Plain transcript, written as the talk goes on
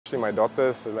My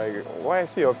daughters are like, why I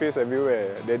see your face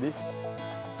everywhere, Daddy?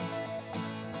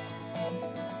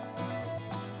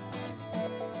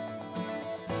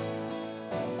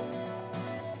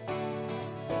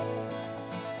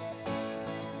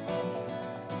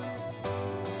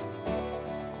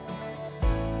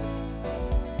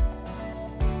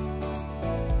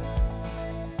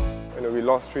 We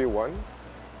lost 3-1,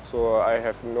 so I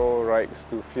have no rights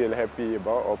to feel happy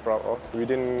about or proud of. We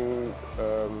didn't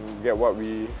get what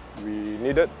we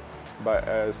needed, but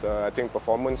as I think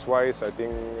performance-wise, I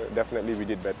think definitely we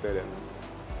did better than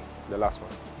the last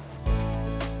one.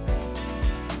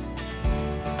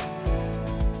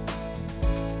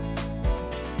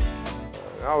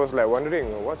 I was like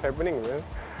wondering what's happening, man.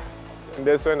 And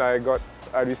that's when I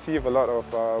received a lot of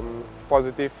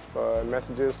positive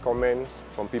messages, comments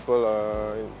from people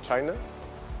in China,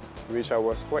 which I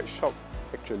was quite shocked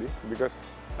actually, because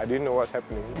I didn't know what's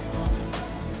happening.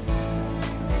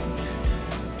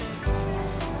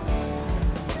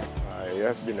 It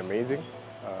has been amazing,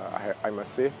 I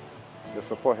must say. The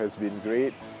support has been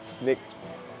great. Snake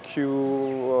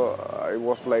queue, it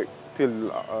was like till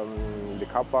the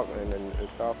car park and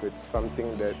stuff. It's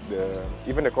something that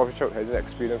even the coffee shop hasn't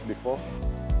experienced before.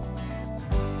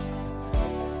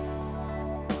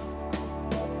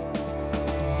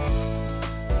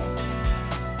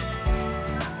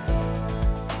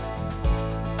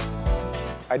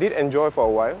 I did enjoy for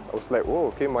a while. I was like, oh,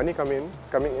 okay, money coming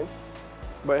in.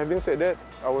 But having said that,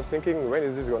 I was thinking, when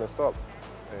is this going to stop?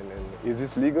 And is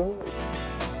this legal?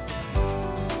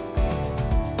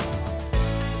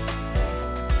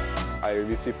 I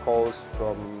received calls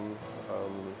from,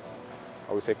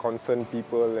 I would say, concerned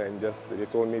people, and they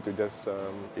told me to just,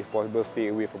 if possible, stay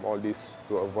away from all this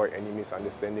to avoid any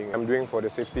misunderstanding. I'm doing for the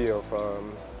safety of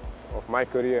my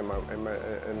career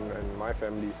and my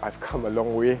family. I've come a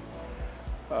long way.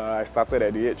 I started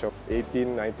at the age of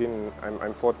 18, 19.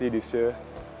 I'm 40 this year.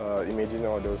 Imagine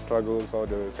all the struggles, all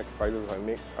the sacrifices I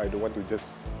make. I don't want to just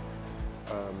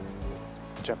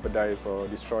jeopardize or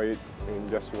destroy it in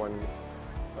just one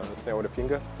snap of the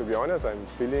fingers. To be honest, I'm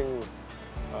feeling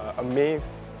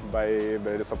amazed by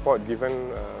the support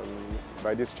given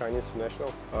by these Chinese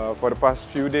nationals. For the past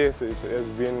few days, it has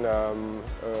been,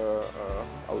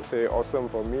 I would say, awesome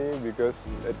for me, because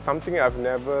it's something I've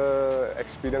never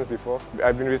experienced before.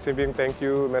 I've been receiving thank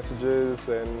you messages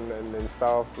and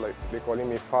stuff, like they're calling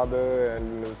me father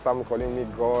and some calling me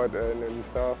God and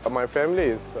stuff. My family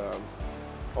is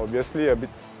obviously a bit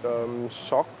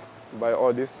shocked by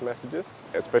all these messages,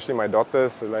 especially my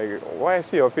daughters, like, why I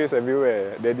see your face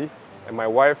everywhere, Daddy? And my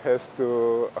wife has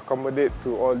to accommodate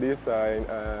to all this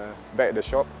back at the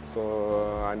shop.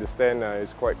 So I understand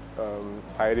it's quite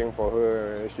tiring for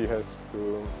her. She has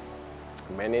to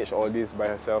manage all this by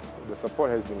herself. The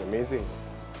support has been amazing.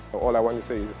 All I want to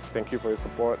say is thank you for your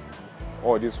support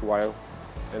all this while.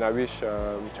 And I wish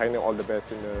China all the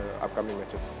best in the upcoming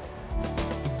matches.